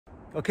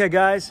Okay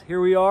guys, here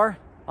we are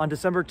on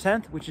December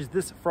 10th, which is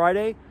this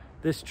Friday.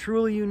 This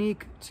truly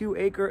unique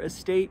 2-acre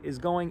estate is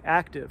going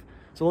active.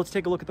 So let's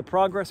take a look at the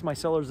progress my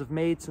sellers have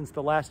made since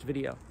the last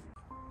video.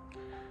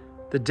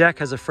 The deck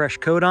has a fresh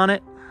coat on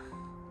it.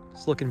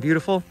 It's looking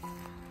beautiful.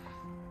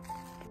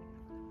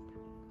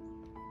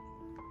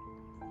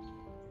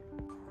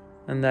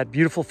 And that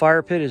beautiful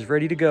fire pit is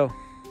ready to go.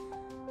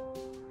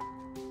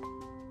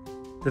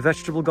 The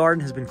vegetable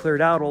garden has been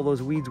cleared out. All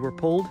those weeds were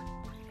pulled.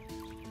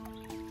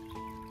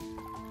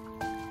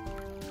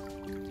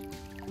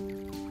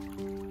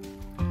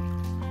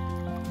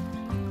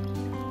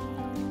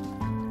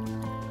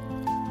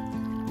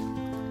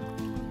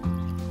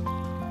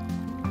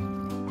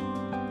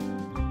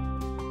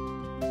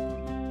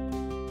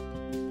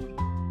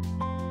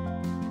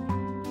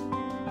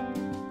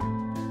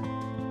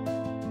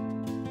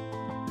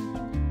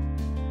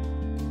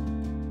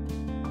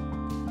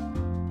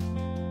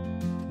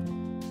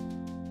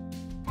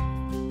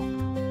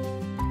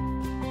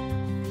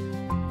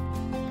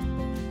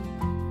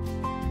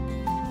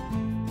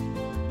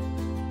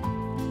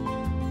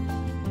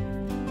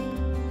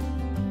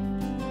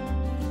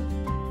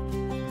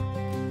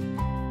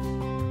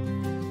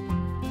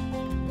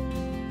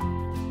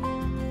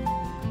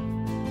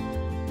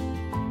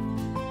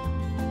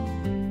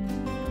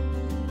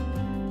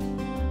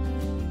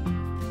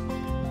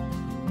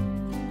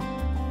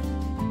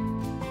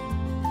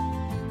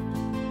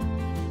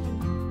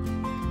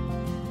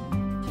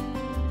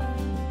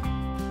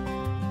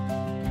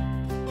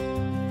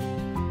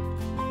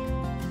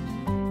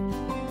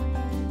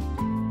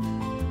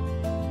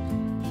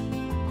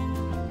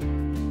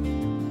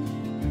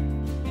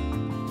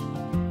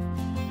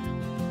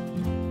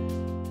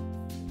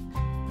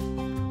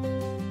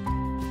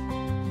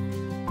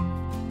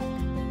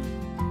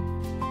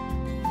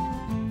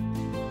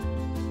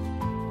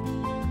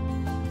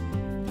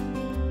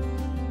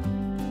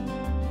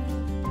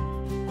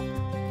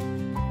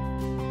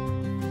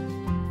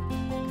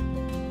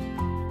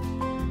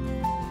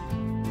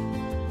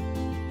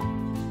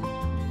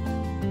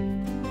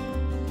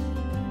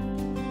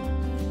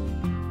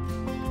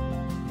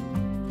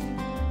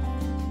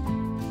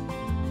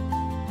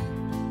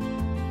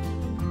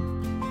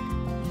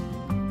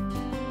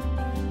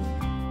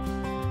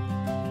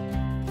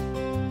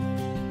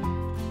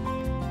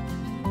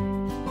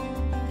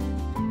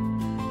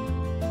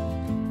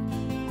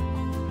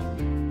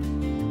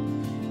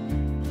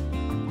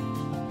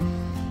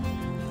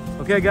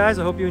 Okay guys,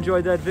 I hope you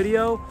enjoyed that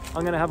video.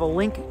 I'm gonna have a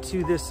link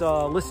to this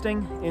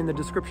listing in the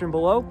description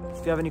below.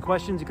 If you have any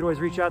questions, you can always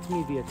reach out to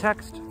me via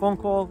text, phone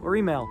call, or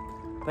email.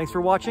 Thanks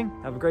for watching.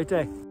 Have a great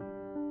day.